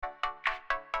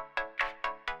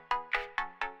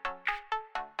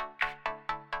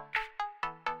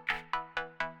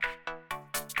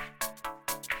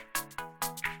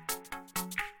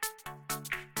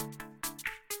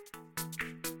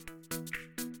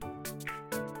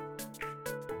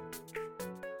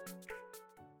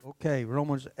Okay,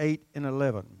 Romans 8 and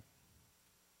 11.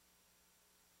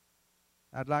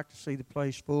 I'd like to see the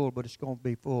place full, but it's going to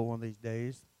be full one of these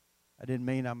days. I didn't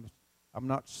mean I'm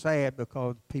not sad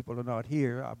because people are not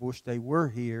here. I wish they were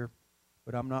here,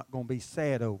 but I'm not going to be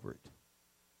sad over it.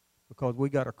 Because we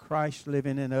got a Christ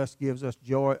living in us, gives us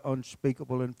joy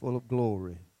unspeakable and full of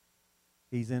glory.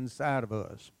 He's inside of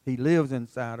us. He lives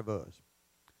inside of us.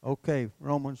 Okay,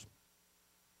 Romans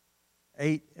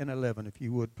 8 and 11, if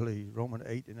you would please. Romans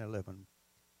 8 and 11.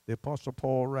 The Apostle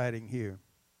Paul writing here.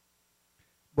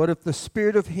 But if the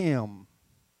Spirit of him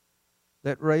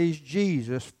that raised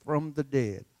Jesus from the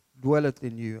dead dwelleth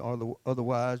in you, or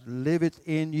otherwise liveth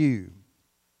in you,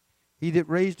 he that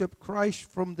raised up Christ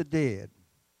from the dead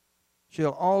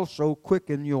shall also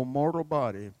quicken your mortal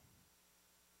body,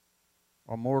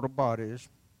 or mortal bodies,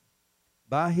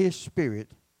 by his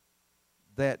Spirit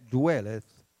that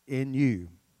dwelleth in you.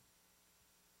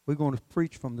 We're going to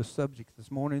preach from the subject this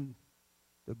morning,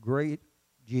 the great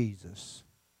Jesus.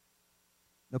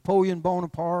 Napoleon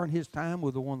Bonaparte in his time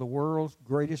was one of the world's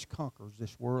greatest conquerors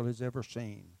this world has ever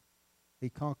seen. He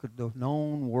conquered the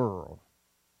known world.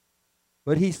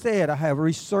 But he said, I have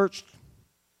researched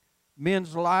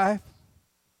men's life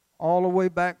all the way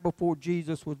back before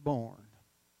Jesus was born.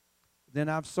 Then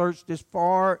I've searched as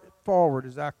far forward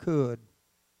as I could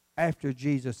after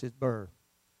Jesus' birth.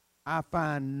 I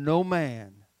find no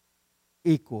man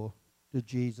equal to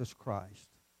Jesus Christ.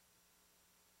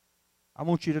 I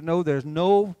want you to know there's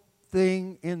no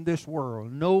thing in this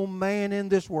world, no man in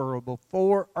this world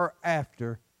before or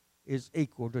after is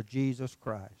equal to Jesus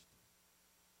Christ.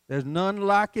 There's none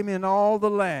like him in all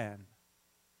the land.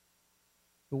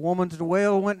 The woman at the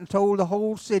well went and told the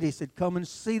whole city, said, come and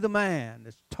see the man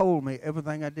that's told me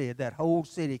everything I did. That whole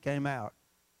city came out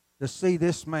to see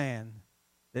this man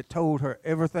that told her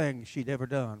everything she'd ever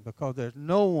done, because there's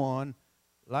no one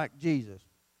like Jesus.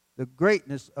 The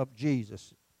greatness of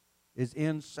Jesus is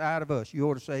inside of us. You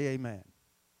ought to say amen.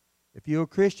 If you're a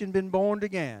Christian, been born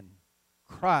again,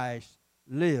 Christ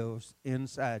lives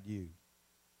inside you.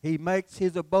 He makes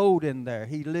his abode in there.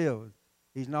 He lives.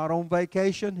 He's not on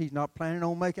vacation. He's not planning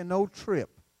on making no trip,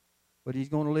 but he's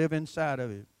going to live inside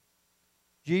of you.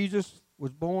 Jesus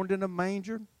was born in a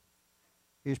manger.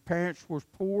 His parents were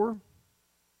poor.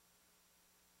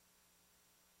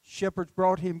 Shepherds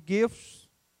brought him gifts.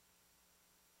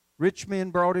 Rich men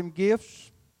brought him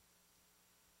gifts.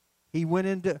 He went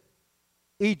into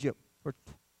Egypt for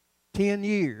 10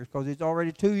 years because he's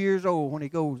already 2 years old when he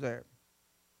goes there.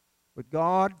 But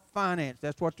God financed.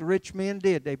 That's what the rich men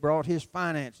did. They brought his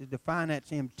finances to finance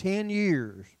him 10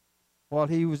 years while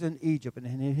he was in Egypt and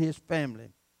in his family.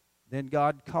 Then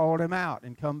God called him out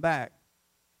and come back.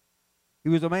 He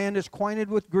was a man that's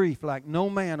acquainted with grief like no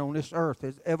man on this earth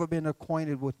has ever been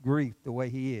acquainted with grief the way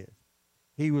he is.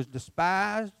 He was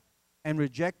despised and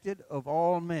rejected of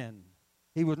all men.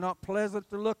 He was not pleasant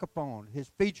to look upon.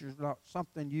 His features not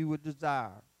something you would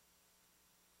desire.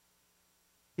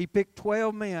 He picked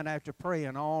 12 men after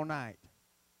praying all night,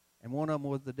 and one of them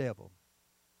was the devil.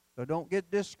 So don't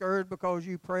get discouraged because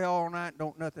you pray all night and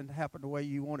don't nothing happen the way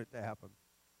you want it to happen.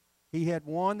 He had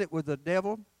one that was the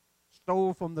devil,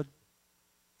 stole from the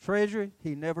treasury.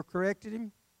 He never corrected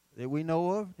him that we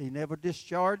know of. He never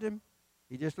discharged him.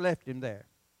 He just left him there.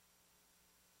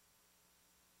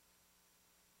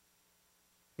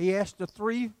 He asked the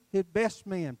three, his best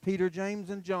men, Peter,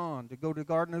 James, and John, to go to the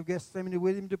Garden of Gethsemane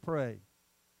with him to pray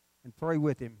and pray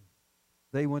with him.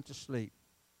 They went to sleep.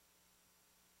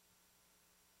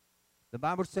 The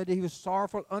Bible said he was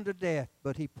sorrowful unto death,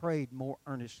 but he prayed more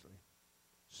earnestly.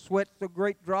 Sweat of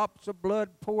great drops of blood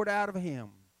poured out of him.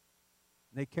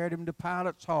 And they carried him to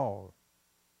Pilate's hall,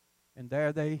 and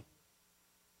there they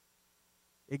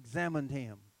examined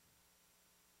him.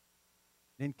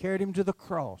 Then carried him to the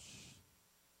cross.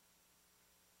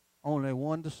 Only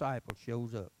one disciple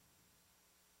shows up.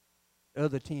 The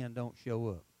other 10 don't show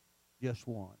up. Just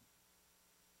one.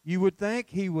 You would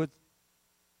think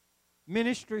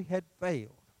ministry had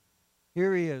failed.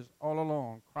 Here he is all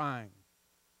along crying,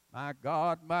 my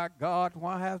God,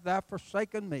 why hast thou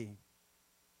forsaken me?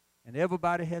 And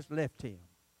everybody has left him.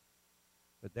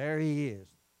 But there he is.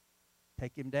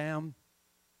 Take him down,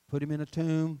 put him in a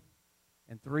tomb,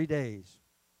 in 3 days.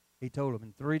 He told him,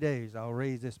 in 3 days I'll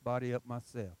raise this body up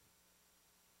myself.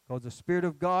 Because the Spirit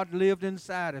of God lived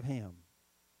inside of him.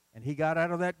 And he got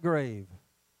out of that grave.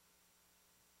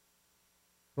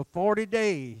 For 40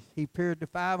 days, he appeared to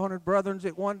 500 brethren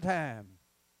at one time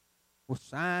with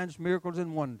signs, miracles,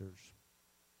 and wonders.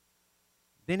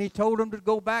 Then he told them to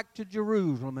go back to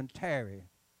Jerusalem and tarry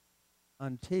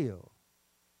until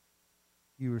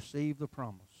you receive the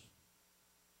promise.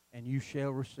 And you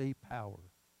shall receive power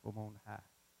from on high.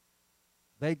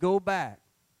 They go back.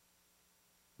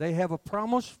 They have a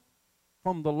promise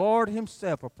from the Lord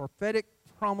himself, a prophetic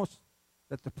promise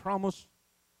that the promise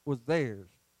was theirs.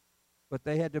 But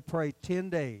they had to pray 10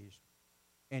 days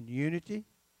in unity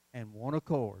and one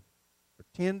accord. For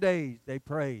 10 days they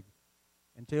prayed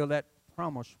until that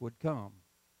promise would come.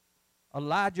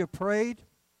 Elijah prayed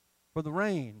for the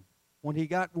rain. When he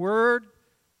got word,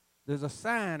 there's a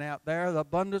sign out there, the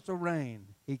abundance of rain.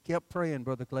 He kept praying,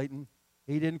 Brother Clayton.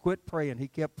 He didn't quit praying. He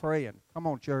kept praying. Come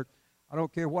on, church. I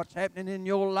don't care what's happening in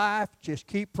your life. Just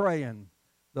keep praying.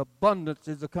 The abundance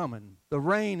is a-coming. The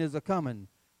rain is a-coming.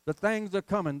 The things are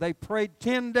coming. They prayed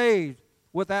 10 days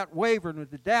without wavering,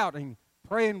 without doubting,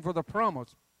 praying for the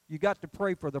promise. You got to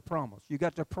pray for the promise. You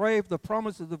got to pray for the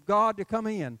promises of God to come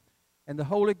in. And the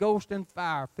Holy Ghost and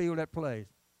fire filled that place.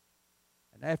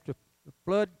 And after the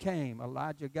flood came,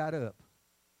 Elijah got up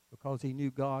because he knew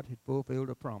God had fulfilled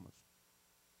a promise.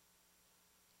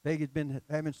 Peggy had been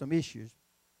having some issues.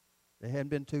 They hadn't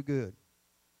been too good.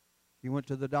 She went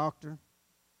to the doctor.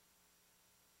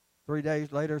 3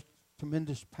 days later,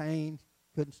 tremendous pain.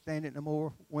 Couldn't stand it no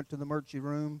more. Went to the emergency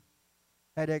room.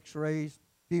 Had x-rays.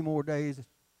 A few more days.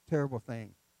 Terrible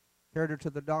thing. Carried her to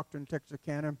the doctor in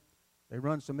Texarkana. They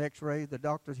run some x-rays. The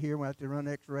doctors here, when they run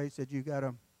x-rays, said you got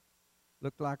a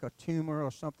look like a tumor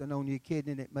or something on your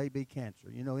kidney, and it may be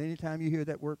cancer. You know, anytime you hear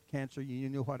that word cancer, you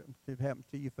know what happens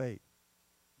to your faith.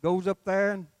 Goes up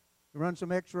there and runs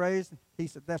some x-rays. He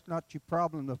said, that's not your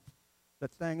problem.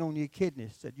 That thing on your kidney.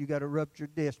 Said, you got a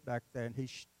ruptured disc back there. And he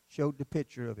showed the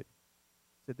picture of it.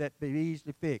 Said, that'd be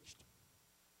easily fixed.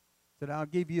 Said, I'll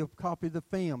give you a copy of the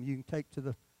film you can take to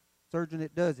the surgeon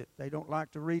that does it. They don't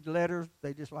like to read letters.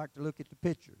 They just like to look at the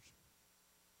pictures.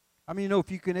 I mean, you know, if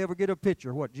you can ever get a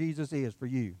picture what Jesus is for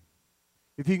you.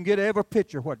 If you can get ever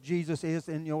picture what Jesus is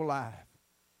in your life.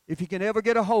 If you can ever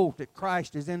get a hold that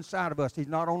Christ is inside of us. He's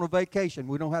not on a vacation.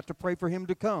 We don't have to pray for him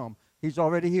to come. He's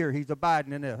already here. He's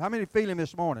abiding in us. How many feel him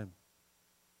this morning?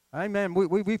 Amen.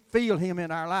 We feel him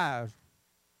in our lives.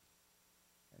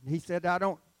 And he said, I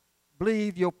don't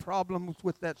believe your problems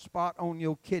with that spot on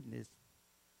your kidneys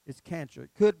is cancer.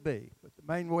 It could be. But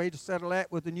the main way to settle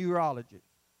that with the neurologist.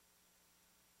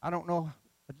 I don't know,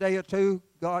 a day or two,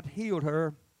 God healed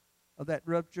her of that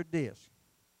ruptured disc.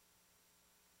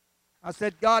 I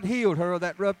said, God healed her of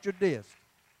that ruptured disc.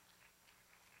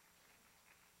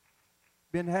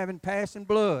 Been having passing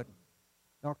blood.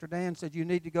 Dr. Dan said, you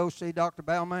need to go see Dr.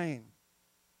 Balmain.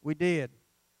 We did.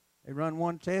 They run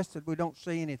one test, said we don't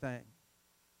see anything.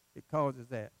 It causes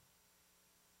that.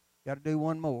 Got to do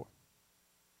one more.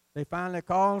 They finally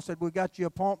called and said, we got your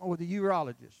appointment with the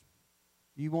urologist.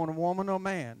 You want a woman or a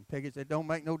man? Peggy said, don't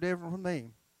make no difference for me.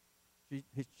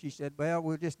 She said, well,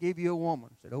 we'll just give you a woman.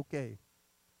 I said, okay.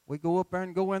 We go up there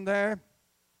and go in there.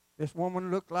 This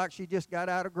woman looked like she just got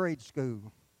out of grade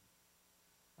school.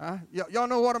 Y'all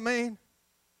know what I mean?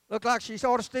 Looked like she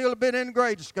sort of still been in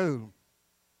grade school.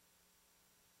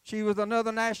 She was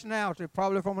another nationality,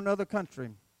 probably from another country.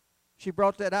 She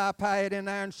brought that iPad in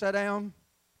there and sat down.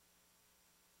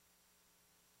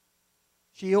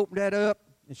 She opened that up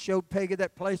and showed Peggy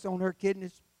that place on her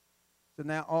kidneys. So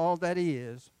now all that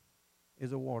is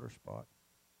a water spot.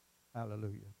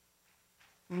 Hallelujah.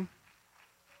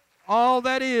 All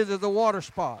that is a water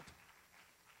spot.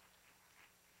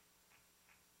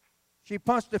 She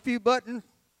punched a few buttons.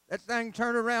 That thing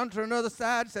turned around to another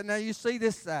side. Said, now you see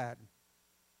this side.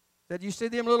 Said, you see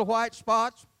them little white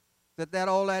spots? Said,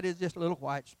 all that is just little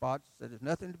white spots. Said, there's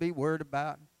nothing to be worried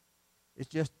about. It's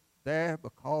just there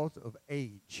because of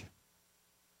age.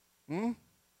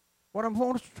 What I'm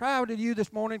going to try to you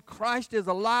this morning, Christ is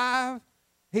alive.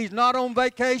 He's not on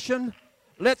vacation.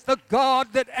 Let the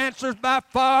God that answers by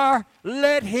fire,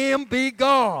 let him be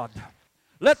God.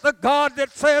 Let the God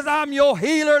that says, I'm your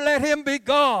healer, let him be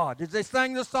God. As they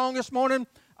sang the song this morning,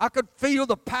 I could feel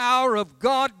the power of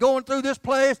God going through this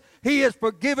place. He has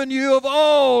forgiven you of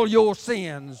all your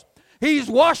sins. He's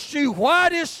washed you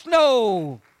white as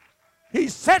snow. He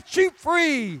set you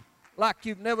free like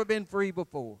you've never been free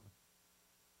before.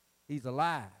 He's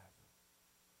alive.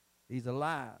 He's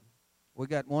alive. We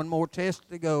got one more test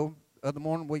to go. The other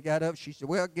morning we got up. She said,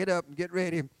 well, get up and get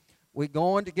ready. We're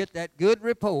going to get that good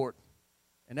report.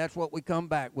 And that's what we come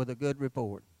back with, a good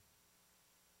report.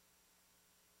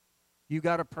 You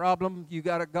got a problem. You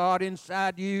got a God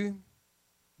inside you.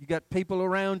 You got people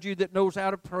around you that knows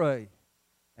how to pray.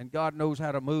 And God knows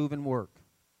how to move and work.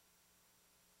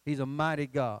 He's a mighty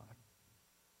God.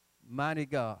 Mighty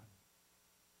God.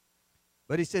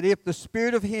 But he said, if the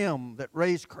spirit of him that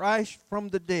raised Christ from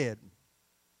the dead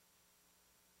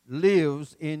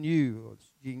lives in you,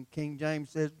 King James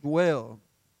says, dwell.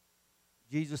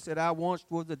 Jesus said, I once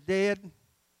was dead,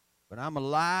 but I'm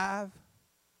alive.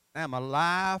 I'm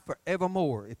alive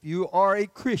forevermore. If you are a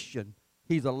Christian,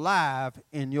 he's alive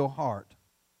in your heart,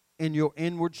 in your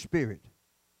inward spirit.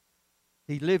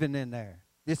 He's living in there.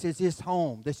 This is his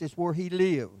home. This is where he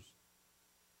lives.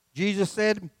 Jesus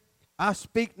said, I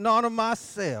speak not of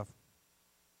myself,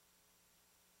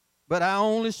 but I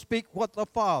only speak what the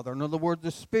Father, in other words,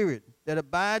 the Spirit that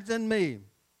abides in me,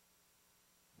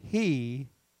 he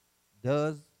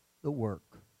does the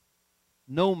work.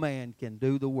 No man can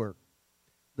do the work.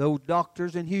 Those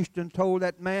doctors in Houston told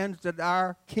that man that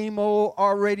our chemo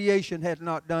or radiation had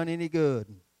not done any good.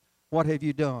 What have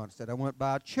you done? Said, I went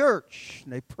by a church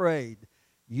and they prayed.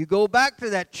 You go back to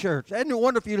that church. Isn't it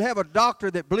wonderful if you have a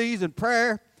doctor that believes in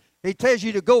prayer? He tells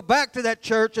you to go back to that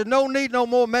church and no need no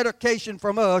more medication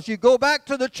from us. You go back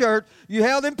to the church, you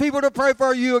have them people to pray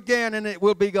for you again, and it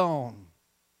will be gone.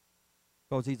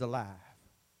 Because he's alive.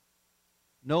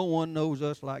 No one knows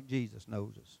us like Jesus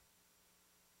knows us.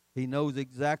 He knows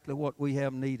exactly what we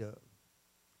have need of.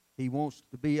 He wants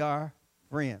to be our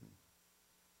friend.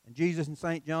 And Jesus in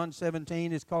St. John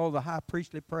 17 is called the high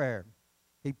priestly prayer.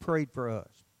 He prayed for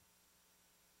us.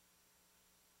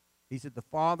 He said, the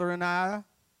Father and I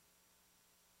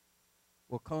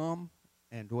will come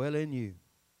and dwell in you.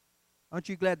 Aren't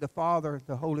you glad the Father,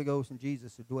 the Holy Ghost, and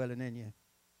Jesus are dwelling in you?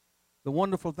 The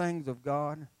wonderful things of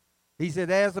God. He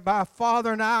said, as my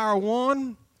Father and I are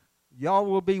one, y'all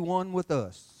will be one with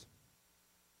us.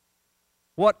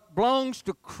 What belongs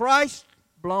to Christ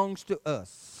belongs to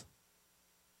us.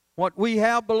 What we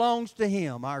have belongs to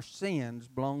him. Our sins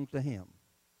belong to him.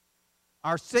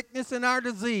 Our sickness and our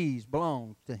disease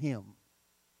belong to him.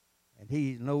 And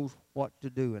he knows what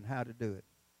to do and how to do it.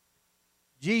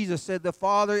 Jesus said, the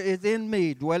Father is in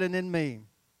me, dwelling in me.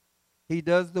 He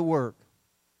does the work.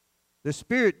 The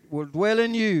Spirit will dwell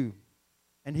in you,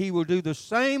 and he will do the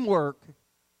same work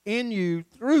in you,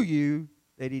 through you,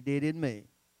 that he did in me.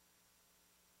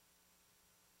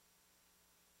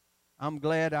 I'm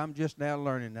glad I'm just now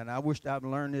learning that. I wished I'd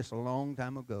learned this a long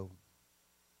time ago,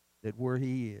 that where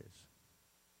he is,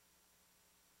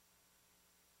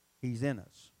 he's in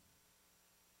us.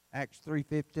 Acts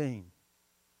 3:15,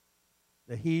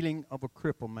 the healing of a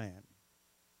crippled man.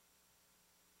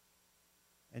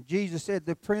 And Jesus said,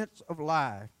 the Prince of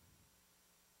Life,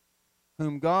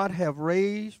 whom God hath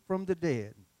raised from the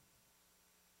dead,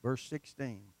 verse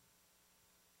 16,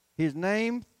 his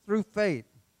name through faith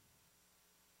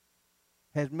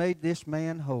has made this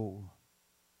man whole.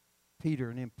 Peter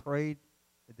and him prayed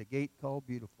at the gate called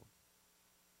Beautiful.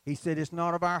 He said, it's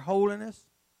not of our holiness,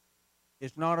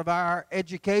 it's not of our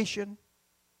education,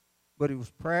 but it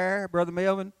was prayer, Brother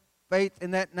Melvin, faith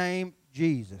in that name,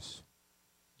 Jesus.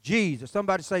 Jesus.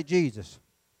 Somebody say Jesus.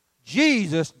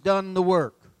 Jesus done the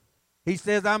work. He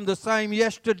says, I'm the same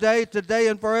yesterday, today,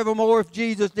 and forevermore. If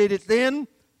Jesus did it then,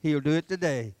 he'll do it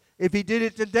today. If he did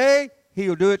it today,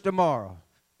 he'll do it tomorrow.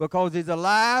 Because he's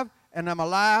alive, and I'm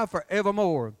alive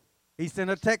forevermore. He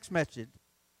sent a text message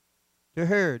to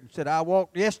her and said, I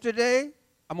walked yesterday,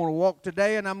 I'm going to walk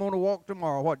today, and I'm going to walk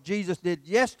tomorrow. What Jesus did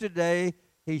yesterday,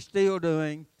 he's still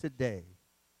doing today.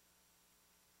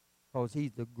 Because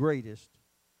he's the greatest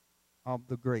of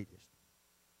the greatest.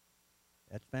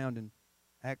 That's found in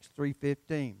Acts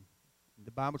 3:15.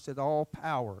 The Bible says all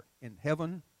power in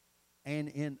heaven and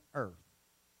in earth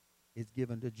is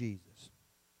given to Jesus.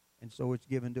 And so it's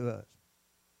given to us.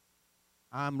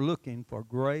 I'm looking for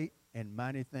great and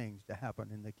mighty things to happen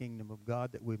in the kingdom of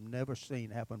God that we've never seen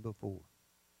happen before.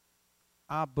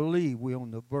 I believe we're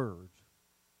on the verge.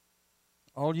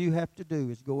 All you have to do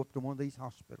is go up to one of these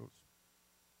hospitals.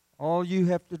 All you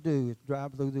have to do is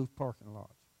drive through those parking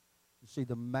lots and see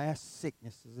the mass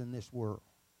sicknesses in this world.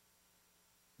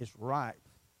 It's ripe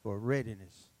for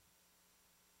readiness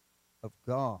of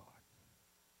God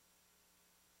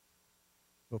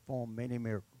to perform many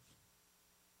miracles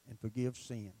and forgive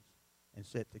sins and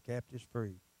set the captives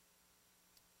free.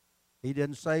 He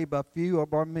doesn't say by few or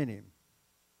by many.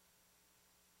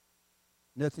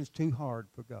 Nothing's too hard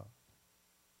for God.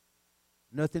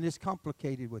 Nothing is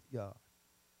complicated with God.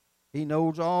 He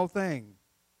knows all things.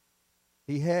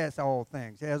 He has all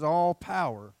things. He has all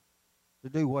power to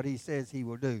do what he says he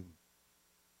will do.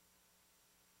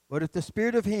 But if the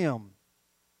Spirit of him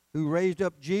who raised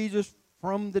up Jesus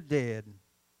from the dead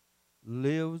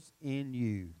lives in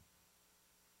you,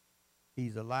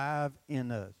 he's alive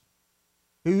in us.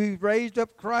 Who raised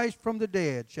up Christ from the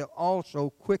dead shall also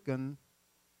quicken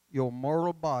your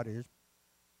mortal bodies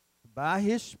by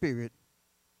his Spirit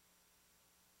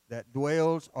that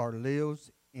dwells or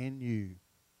lives in you.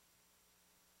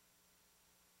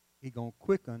 He's going to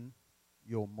quicken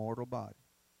your mortal body.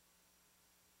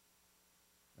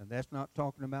 And that's not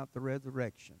talking about the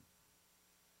resurrection.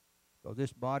 So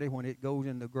this body, when it goes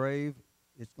in the grave,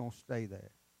 it's going to stay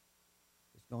there.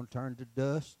 It's going to turn to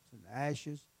dust and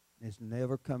ashes, and it's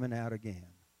never coming out again.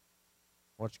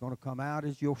 What's going to come out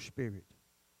is your spirit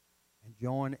and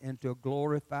join into a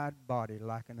glorified body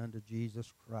likened unto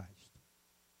Jesus Christ.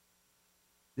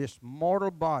 This mortal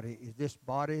body is this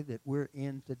body that we're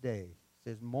in today. It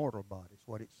says mortal body. That's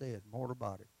what it says, mortal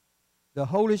body. The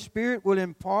Holy Spirit will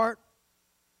impart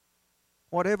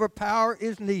whatever power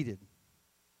is needed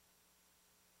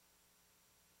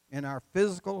in our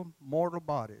physical mortal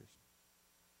bodies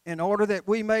in order that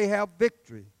we may have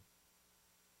victory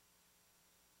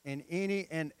in any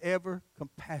and every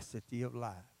capacity of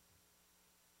life.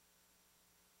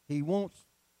 He wants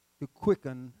to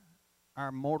quicken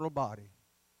our mortal body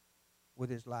with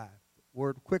his life. The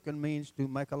word quicken means to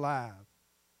make alive,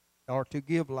 or to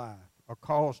give life, or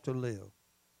cause to live,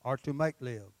 or to make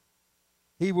live.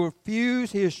 He will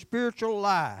fuse his spiritual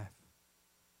life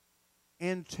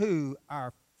into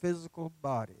our physical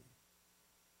body,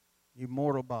 your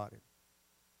mortal body.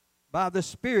 By the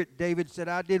Spirit, David said,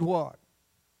 I did what?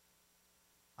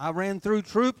 I ran through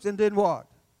troops and did what?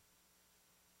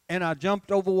 And I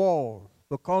jumped over walls,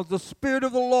 because the Spirit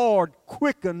of the Lord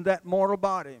quickened that mortal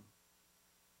body.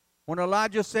 When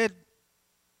Elijah said,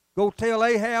 go tell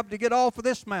Ahab to get off of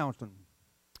this mountain,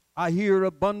 I hear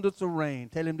abundance of rain.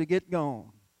 Tell him to get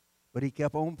gone. But he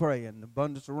kept on praying. The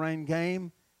abundance of rain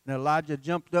came, and Elijah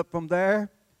jumped up from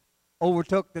there,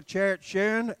 overtook the chariot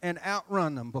Sharon, and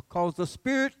outrun them, because the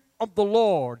Spirit of the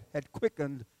Lord had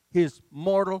quickened his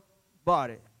mortal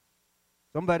body.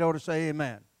 Somebody ought to say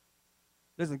amen.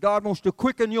 Listen, God wants to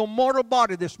quicken your mortal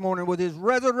body this morning with his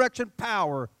resurrection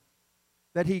power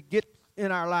that he gets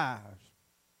in our lives.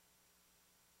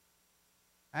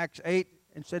 Acts 8,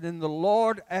 and said, in the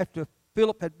Lord, after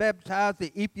Philip had baptized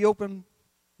the Ethiopian,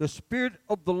 the Spirit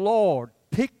of the Lord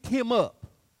picked him up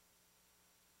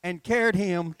and carried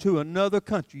him to another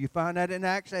country. You find that in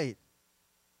Acts 8.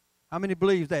 How many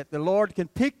believes that? The Lord can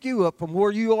pick you up from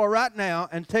where you are right now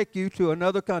and take you to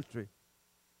another country.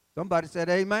 Somebody said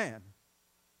amen.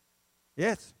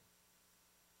 Yes.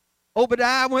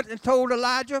 Obadiah went and told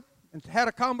Elijah and had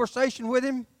a conversation with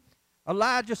him.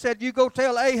 Elijah said, you go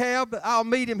tell Ahab I'll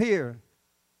meet him here.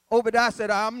 Obadiah said,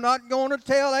 I'm not going to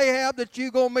tell Ahab that you're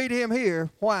going to meet him here.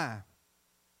 Why?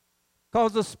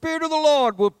 Because the Spirit of the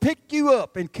Lord will pick you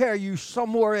up and carry you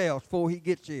somewhere else before he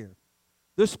gets here.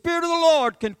 The Spirit of the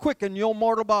Lord can quicken your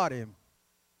mortal body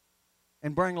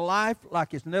and bring life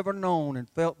like it's never known and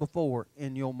felt before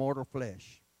in your mortal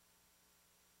flesh.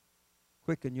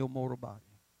 Quicken your mortal body.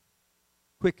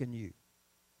 Quicken you.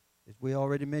 As we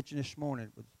already mentioned this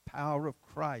morning, with the power of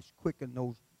Christ, quicken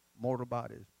those mortal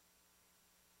bodies.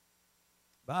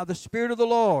 By the Spirit of the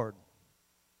Lord,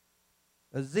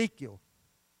 Ezekiel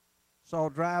saw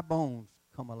dry bones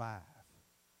come alive,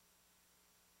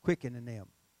 quickening them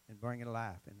and bringing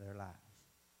life in their lives.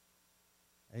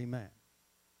 Amen.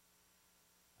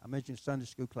 I mentioned Sunday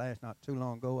school class not too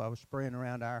long ago. I was spraying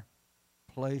around our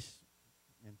place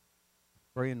and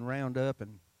spraying Roundup,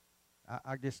 and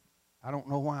I don't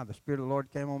know why the Spirit of the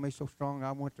Lord came on me so strong.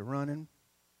 I went to running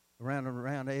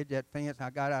around the edge of that fence.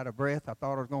 I got out of breath. I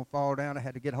thought I was going to fall down. I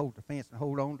had to get hold of the fence and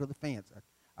hold on to the fence.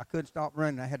 I couldn't stop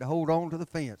running. I had to hold on to the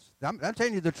fence. I'm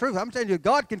telling you the truth. I'm telling you,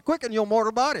 God can quicken your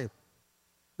mortal body.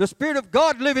 The Spirit of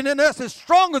God living in us is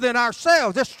stronger than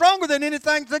ourselves. It's stronger than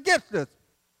anything that's against us.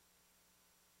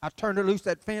 I turned to loose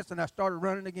that fence, and I started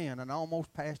running again, and I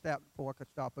almost passed out before I could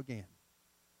stop again.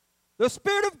 The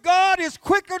Spirit of God is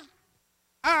quicker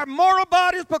our mortal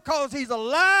bodies because he's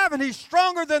alive and he's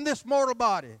stronger than this mortal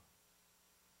body.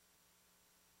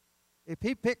 If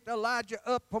he picked Elijah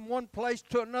up from one place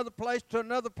to another place to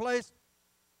another place,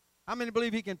 how many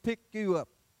believe he can pick you up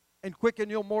and quicken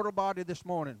your mortal body this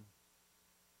morning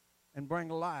and bring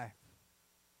life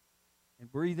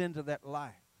and breathe into that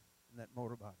life in that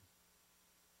mortal body?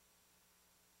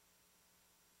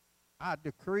 I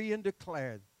decree and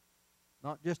declare,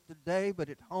 not just today, but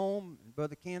at home, and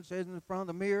Brother Ken says in front of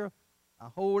the mirror, I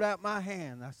hold out my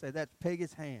hand. I say, that's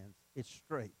Peggy's hands. It's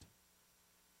straight.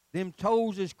 Them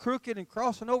toes is crooked and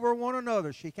crossing over one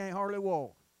another. She can't hardly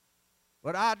walk.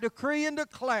 But I decree and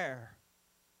declare,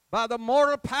 by the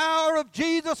mortal power of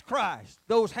Jesus Christ,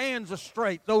 those hands are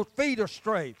straight. Those feet are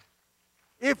straight.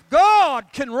 If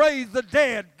God can raise the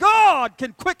dead, God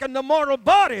can quicken the mortal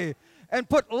body and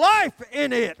put life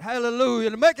in it, hallelujah,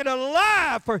 and make it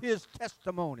alive for his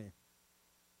testimony.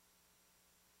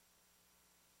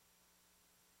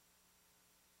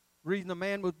 Reason the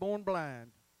man was born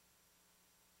blind.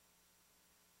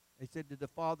 They said, did the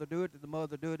father do it? Did the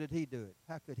mother do it? Did he do it?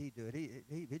 How could he do it?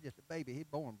 He's just a baby. He's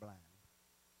born blind.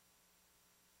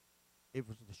 It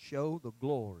was to show the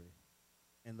glory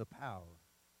and the power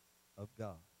of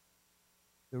God.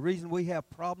 The reason we have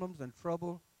problems and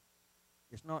trouble,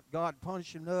 it's not God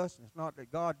punishing us, and it's not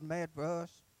that God's mad for us.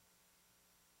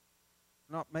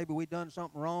 It's not maybe we done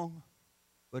something wrong,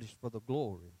 but it's for the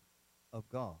glory of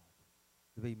God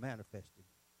to be manifested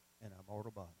in our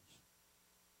mortal bodies.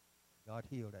 God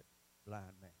healed that blind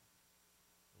man.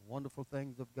 The wonderful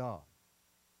things of God.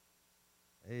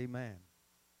 Amen.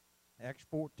 Acts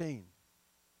 14,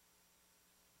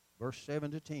 verse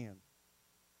 7 to 10.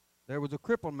 There was a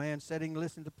crippled man sitting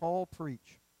listening to Paul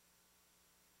preach,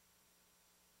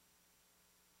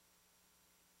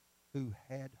 who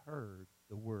had heard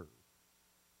the word.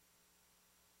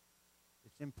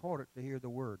 It's important to hear the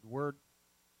word. The word,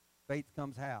 faith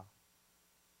comes how?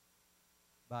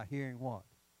 By hearing what?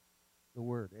 The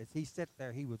word. As he sat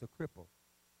there, he was a cripple.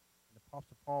 And the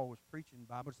Apostle Paul was preaching.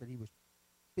 The Bible said he was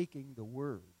speaking the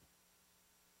word.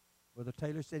 Brother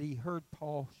Taylor said he heard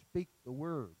Paul speak the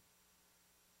word.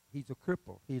 He's a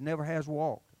cripple. He never has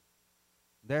walked.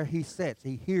 There he sits.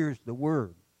 He hears the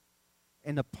word.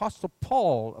 And the Apostle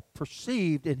Paul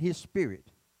perceived in his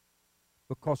spirit,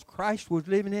 because Christ was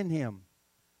living in him,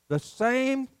 the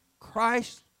same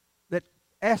Christ that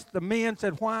asked the men,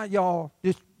 said, why y'all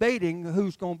debating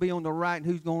who's going to be on the right and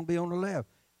who's going to be on the left?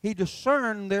 He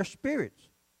discerned their spirits.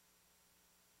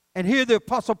 And here the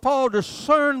Apostle Paul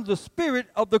discerned the spirit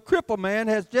of the crippled man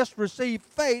has just received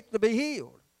faith to be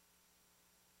healed.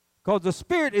 Because the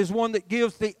Spirit is one that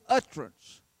gives the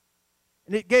utterance.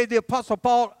 And it gave the Apostle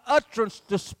Paul utterance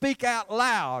to speak out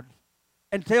loud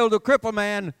and tell the crippled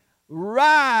man,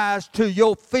 rise to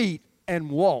your feet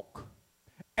and walk.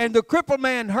 And the crippled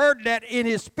man heard that in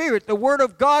his spirit. The Word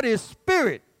of God is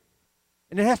spirit.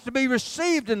 And it has to be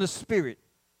received in the spirit.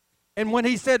 And when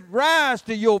he said, rise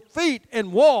to your feet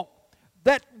and walk,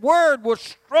 that word was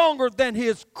stronger than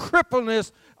his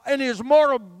crippleness and his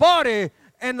mortal body.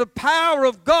 And the power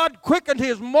of God quickened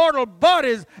his mortal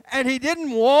bodies, and he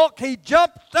didn't walk. He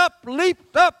jumped up,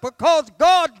 leaped up, because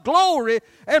God's glory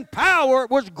and power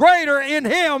was greater in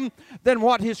him than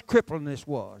what his crippleness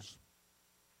was.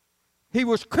 He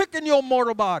was quickening your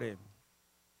mortal body.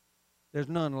 There's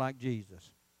none like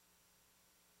Jesus.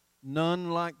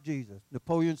 None like Jesus.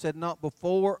 Napoleon said, not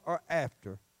before or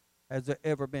after has there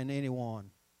ever been anyone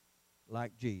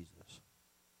like Jesus.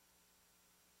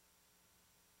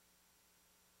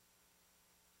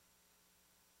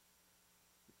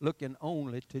 Looking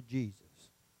only to Jesus.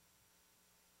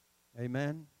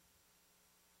 Amen?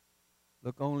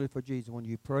 Look only for Jesus. When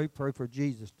you pray, pray for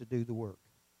Jesus to do the work,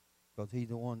 because he's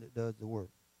the one that does the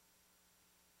work.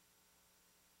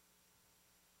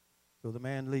 So the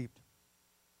man leaped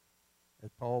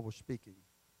as Paul was speaking,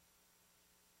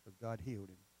 because God healed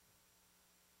him.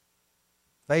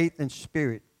 Faith and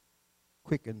spirit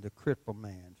quickened the crippled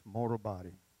man's mortal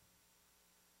body.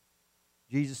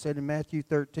 Jesus said in Matthew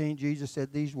 13, Jesus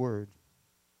said these words,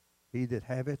 he that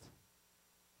haveth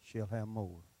shall have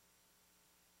more.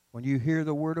 When you hear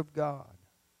the word of God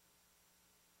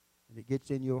and it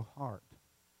gets in your heart,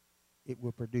 it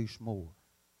will produce more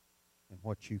than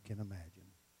what you can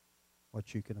imagine.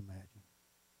 What you can imagine.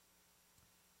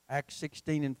 Acts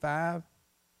 16 and 5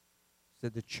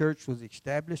 said the church was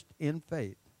established in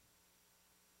faith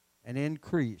and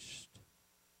increased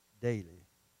daily.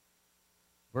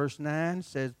 Verse 9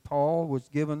 says Paul was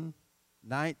given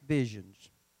night visions.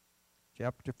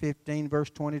 Chapter 15, verse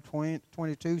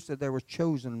 22 said there were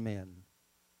chosen men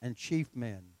and chief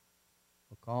men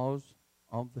because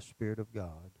of the Spirit of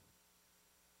God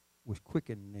was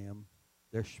quickening them,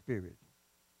 their spirit,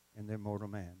 and their mortal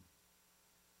man.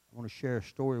 I want to share a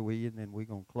story with you, and then we're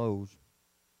going to close.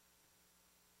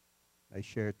 They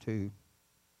share too.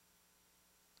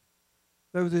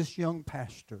 There was this young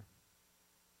pastor,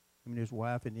 him and his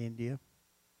wife in India,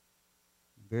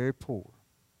 very poor.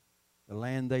 The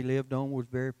land they lived on was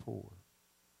very poor.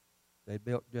 They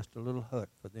built just a little hut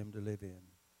for them to live in.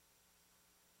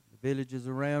 The villages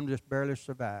around just barely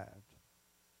survived.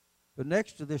 But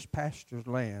next to this pastor's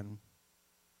land,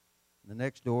 the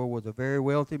next door was a very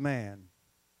wealthy man.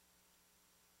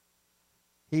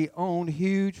 He owned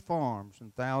huge farms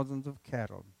and thousands of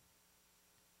cattle.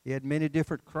 He had many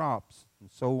different crops and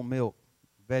sold milk,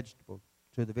 vegetables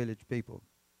to the village people.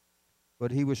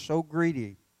 But he was so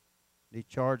greedy, he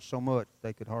charged so much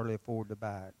they could hardly afford to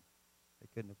buy it. They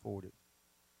couldn't afford it.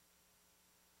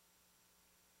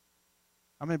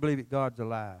 How many believe that God's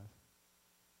alive?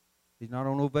 He's not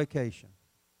on no vacation.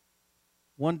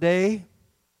 One day,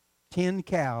 10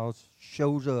 cows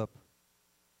shows up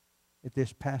at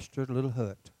this pastor's little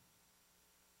hut.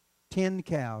 10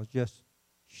 cows just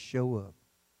show up.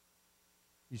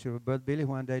 You say, well, Brother Billy,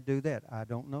 why did they do that? I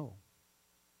don't know.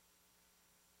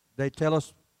 They tell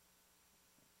us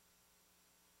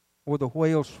where the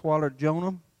whale swallowed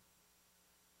Jonah.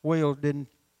 Whales didn't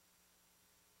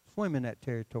swim in that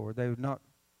territory.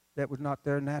 That was not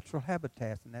their natural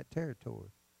habitat in that territory.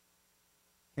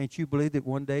 Can't you believe that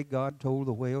one day God told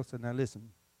the whale, said, now listen,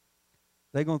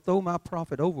 they're going to throw my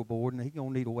prophet overboard and he's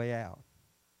going to need a way out.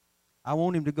 I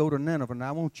want him to go to Nineveh, and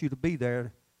I want you to be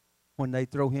there when they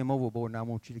throw him overboard, and I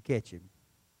want you to catch him.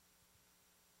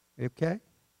 Okay?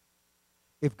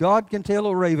 If God can tell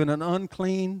a raven, an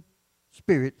unclean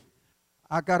spirit,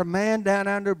 I got a man down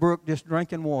under the brook just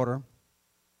drinking water, and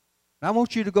I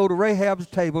want you to go to Rahab's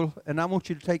table, and I want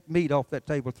you to take meat off that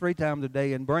table 3 times a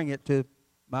day and bring it to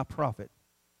my prophet.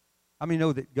 How many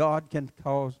know that God can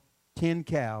cause 10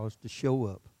 cows to show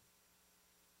up?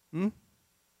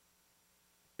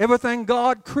 Everything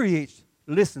God creates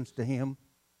listens to him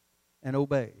and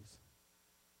obeys.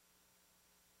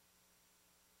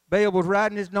 Baal was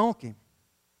riding his donkey.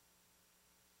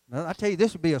 Now, I tell you,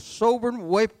 this would be a sobering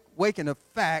waking of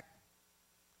fact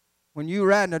when you're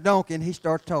riding a donkey and he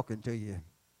starts talking to you.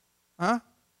 Huh?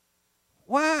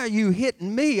 Why are you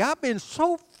hitting me? I've been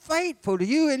so faithful to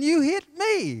you and you hit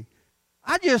me.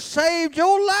 I just saved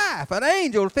your life. An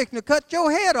angel fixing to cut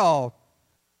your head off.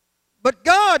 But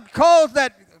God caused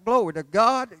that, glory to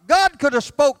God. God could have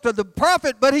spoke to the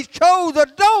prophet, but he chose a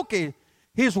donkey.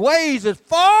 His ways is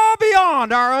far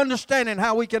beyond our understanding,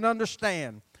 how we can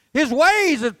understand. His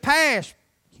ways is past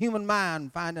human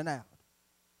mind finding out.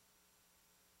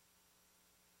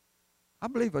 I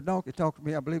believe a donkey talked to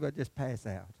me. I believe I'd just pass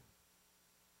out.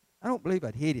 I don't believe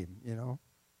I'd hit him, you know.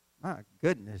 My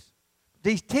goodness.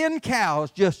 These 10 cows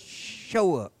just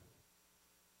show up.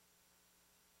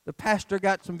 The pastor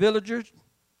got some villagers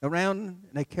around, and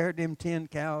they carried them 10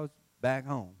 cows back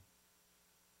home.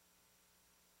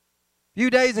 A few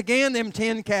days again, them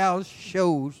 10 cows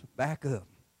shows back up.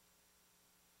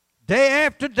 Day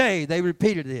after day, they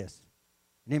repeated this.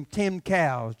 And them 10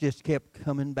 cows just kept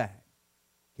coming back.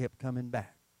 Kept coming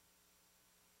back.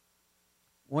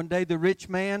 One day, the rich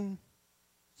man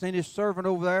sent his servant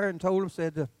over there and told him,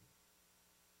 said,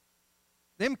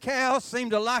 them cows seem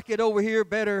to like it over here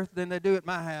better than they do at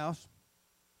my house.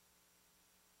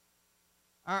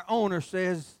 Our owner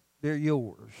says they're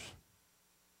yours.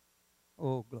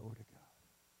 Oh, glory to God.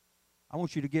 I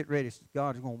want you to get ready.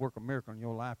 God is going to work a miracle in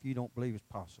your life you don't believe is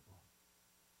possible.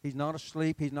 He's not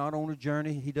asleep. He's not on a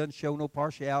journey. He doesn't show no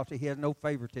partiality. He has no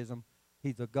favoritism.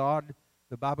 He's a God.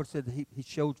 The Bible said that he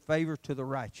showed favor to the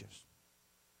righteous.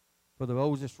 For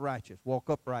those that's righteous, walk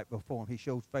upright before him. He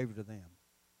shows favor to them.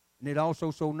 And it also,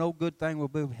 so no good thing will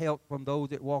be helped from those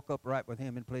that walk upright with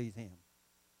him and please him.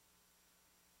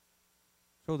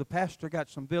 So the pastor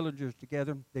got some villagers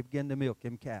together. They began to milk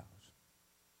them cows.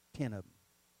 10 of them.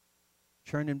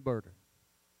 Churning butter.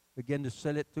 Began to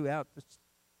sell it throughout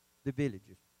the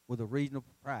villages with a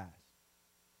reasonable price.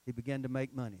 He began to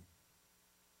make money.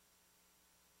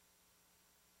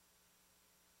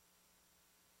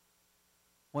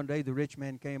 One day the rich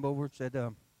man came over and said,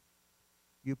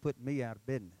 you put me out of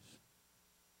business.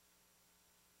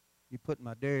 You put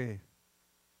my dairy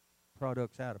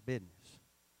products out of business.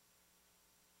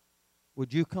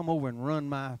 Would you come over and run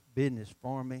my business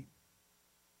for me?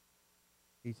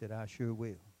 He said, I sure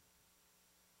will.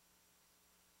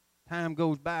 Time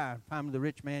goes by. Finally, the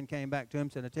rich man came back to him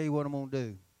and said, I tell you what I'm going to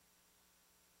do.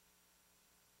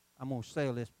 I'm going to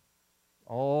sell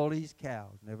all these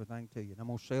cows and everything to you. And I'm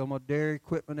going to sell my dairy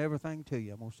equipment and everything to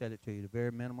you. I'm going to sell it to you at the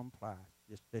very minimum price.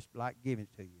 Just like giving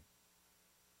it to you.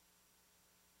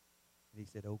 And he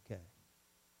said, okay.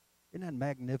 Isn't that a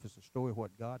magnificent story of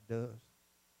what God does?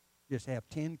 Just have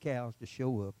 10 cows to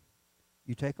show up.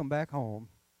 You take them back home,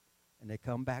 and they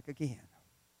come back again.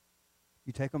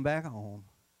 You take them back home,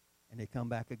 and they come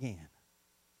back again.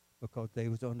 Because they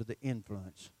was under the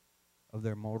influence of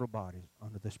their mortal bodies,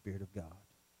 under the Spirit of God.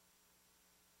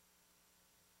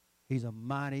 He's a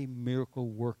mighty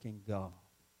miracle-working God.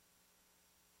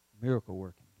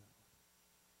 Miracle-working God.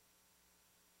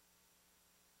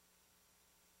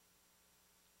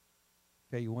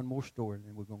 Tell you one more story, and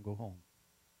then we're going to go home.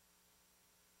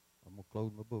 I'm going to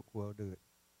close my book while I do it.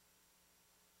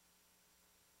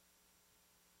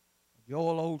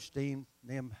 Joel Osteen,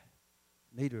 them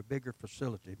needed a bigger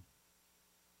facility.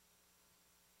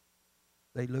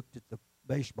 They looked at the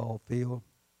baseball field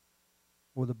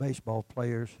where the baseball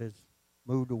players has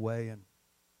moved away and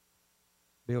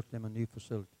built them a new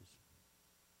facilities.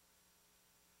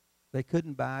 They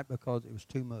couldn't buy it because it was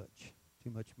too much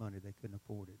money. They couldn't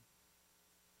afford it.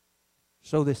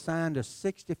 So they signed a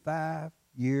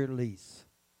 65-year lease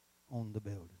on the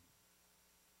building.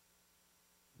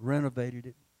 Renovated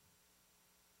it.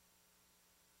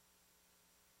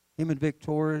 Him and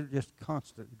Victoria just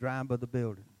constantly driving by the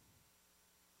building,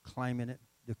 claiming it,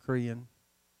 decreeing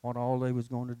what all they was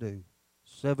going to do.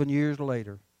 7 years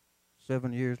later,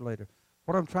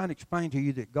 what I'm trying to explain to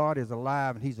you that God is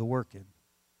alive and He's a-working.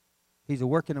 He's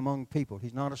a-working among people.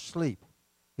 He's not asleep.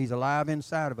 He's alive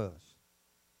inside of us.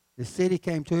 The city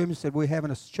came to him and said, we're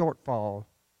having a shortfall.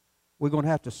 We're going to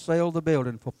have to sell the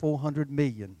building for $400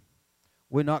 million.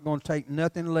 We're not going to take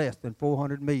nothing less than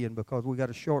 $400 million because we got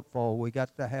a shortfall. We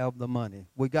got to have the money.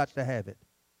 We got to have it.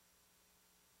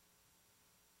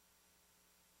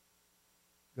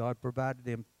 God provided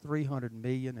them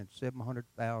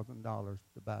 $300,700,000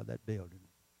 to buy that building,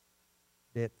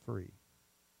 debt-free.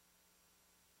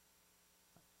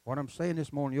 What I'm saying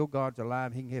this morning, your God's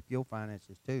alive. He can help your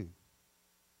finances too.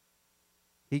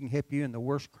 He can help you in the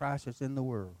worst crisis in the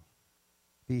world.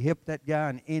 If He helped that guy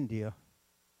in India,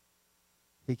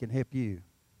 He can help you.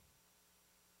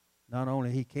 Not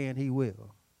only He can, He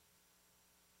will.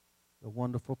 The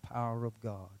wonderful power of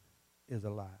God is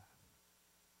alive.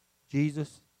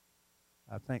 Jesus,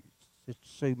 I think Sister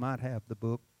Sue might have the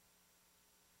book,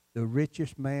 The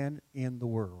Richest Man in the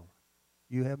World.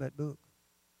 You have that book?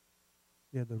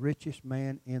 Yeah, The Richest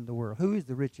Man in the World. Who is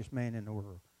the richest man in the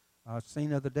world? I seen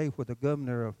the other day where the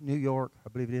governor of New York, I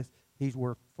believe it is, he's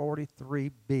worth $43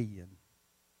 billion.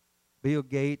 Bill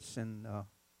Gates and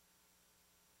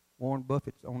Warren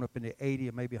Buffett's on up in the 80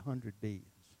 or maybe 100 billions.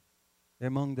 They're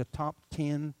among the top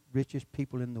 10 richest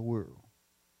people in the world.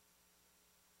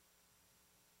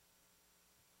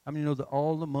 How many know that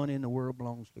all the money in the world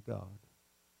belongs to God?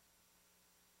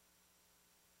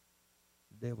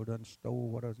 The devil done stole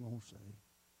what I was going to say.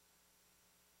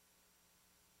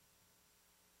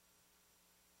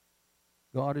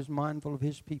 God is mindful of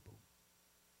His people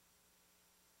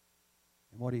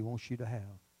and what He wants you to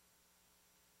have.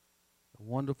 The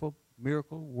wonderful,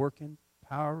 miracle-working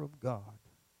power of God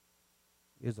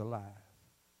is alive.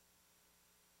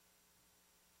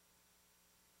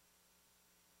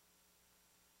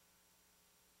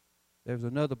 There's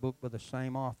another book by the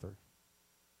same author.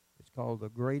 It's called The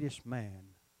Greatest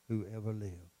Man Who Ever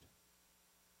Lived.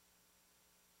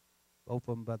 Both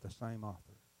of them by the same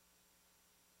author.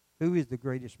 Who is the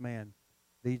greatest man?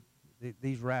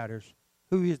 These writers,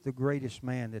 who is the greatest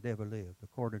man that ever lived,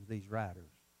 according to these writers?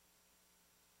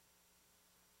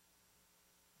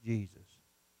 Jesus.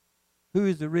 Who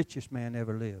is the richest man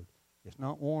ever lived? It's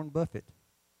not Warren Buffett.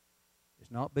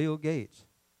 It's not Bill Gates.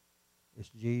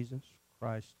 It's Jesus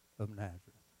Christ of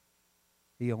Nazareth.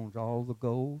 He owns all the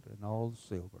gold and all the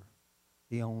silver.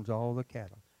 He owns all the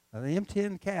cattle. Now, them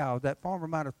 10 cows, that farmer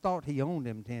might have thought he owned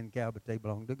them 10 cows, but they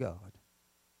belonged to God.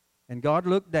 And God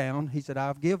looked down. He said,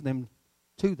 I've given them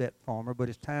to that farmer, but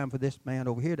it's time for this man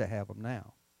over here to have them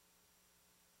now.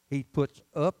 He puts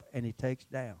up and He takes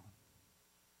down.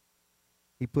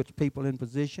 He puts people in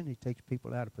position. He takes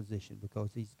people out of position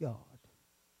because He's God.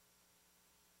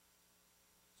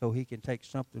 So He can take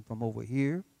something from over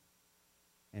here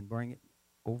and bring it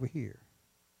over here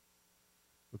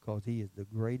because He is the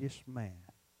greatest man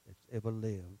that's ever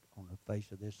lived on the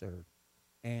face of this earth.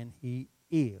 And He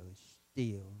is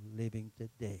still living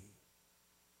today.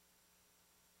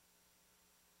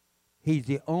 He's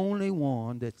the only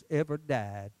one that's ever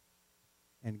died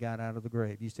and got out of the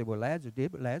grave. You say, well, Lazarus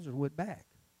did, but Lazarus went back.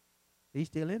 He's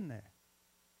still in there.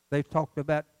 They've talked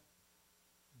about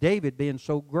David being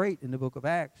so great in the book of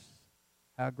Acts,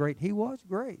 how great he was,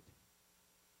 great.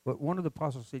 But one of the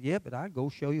apostles said, yeah, but I'd go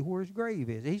show you where his grave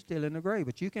is. He's still in the grave,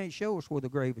 but you can't show us where the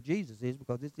grave of Jesus is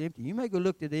because it's empty. You may go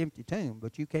look at the empty tomb,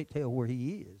 but you can't tell where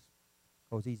He is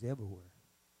because He's everywhere.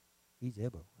 He's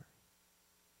everywhere.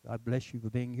 God bless you for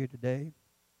being here today.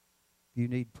 If you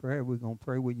need prayer, we're going to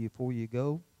pray with you before you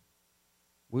go.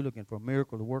 We're looking for a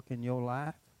miracle to work in your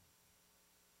life.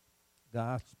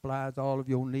 God supplies all of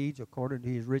your needs according to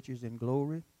His riches and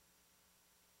glory.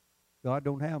 God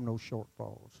don't have no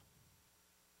shortfalls.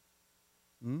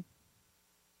 If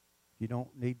you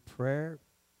don't need prayer,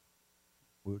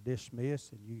 we'll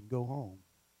dismiss and you can go home.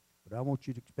 But I want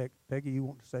you to expect, Peggy, you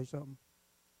want to say something?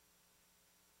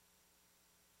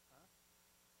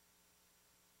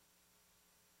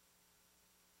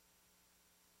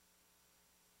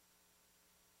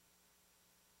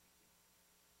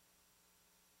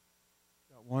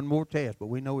 Got one more test, but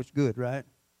we know it's good, right?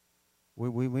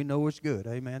 We know it's good,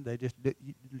 amen. They just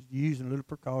using a little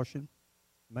precaution,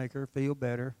 make her feel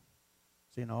better.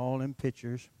 Seeing all them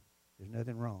pictures, there's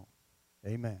nothing wrong.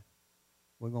 Amen.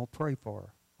 We're going to pray for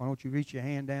her. Why don't you reach your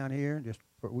hand down here and just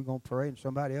we're gonna pray, and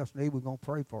somebody else need, we're gonna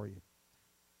pray for you.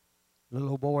 The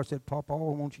little old boy said, Papa,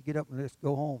 won't you get up and let's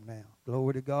go home now?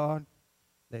 Glory to God.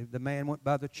 The man went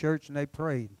by the church and they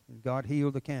prayed, and God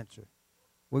healed the cancer.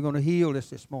 We're going to heal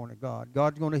this morning, God.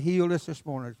 God's going to heal us this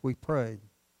morning as we pray.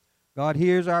 God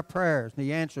hears our prayers, and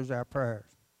He answers our prayers.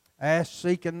 Ask,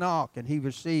 seek, and knock, and He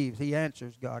receives. He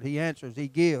answers, God. He answers. He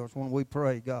gives when we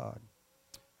pray, God.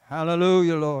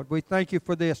 Hallelujah, Lord. We thank you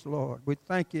for this, Lord. We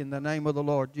thank you in the name of the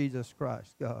Lord Jesus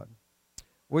Christ, God.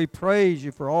 We praise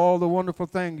you for all the wonderful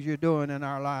things you're doing in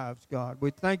our lives, God.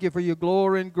 We thank you for your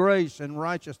glory and grace and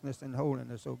righteousness and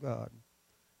holiness, oh God.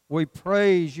 We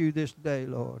praise you this day,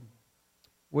 Lord.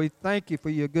 We thank you for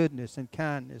your goodness and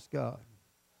kindness, God.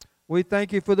 We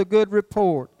thank you for the good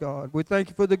report, God. We thank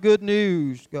you for the good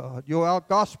news, God. Your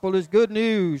gospel is good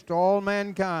news to all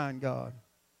mankind, God.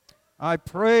 I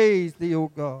praise thee, O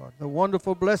God, the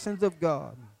wonderful blessings of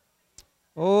God.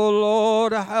 Oh,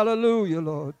 Lord, hallelujah,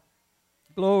 Lord.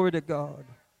 Glory to God.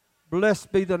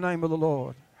 Blessed be the name of the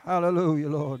Lord. Hallelujah,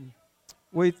 Lord.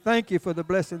 We thank you for the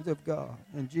blessings of God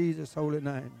in Jesus' holy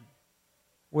name.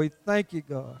 We thank you,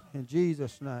 God, in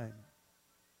Jesus' name.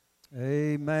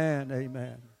 Amen,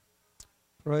 amen.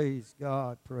 Praise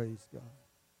God, praise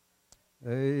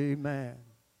God. Amen.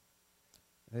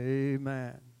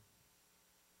 Amen.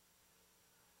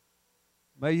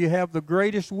 May you have the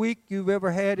greatest week you've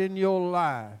ever had in your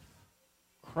life.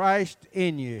 Christ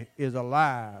in you is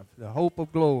alive, the hope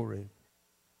of glory.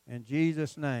 In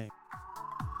Jesus' name.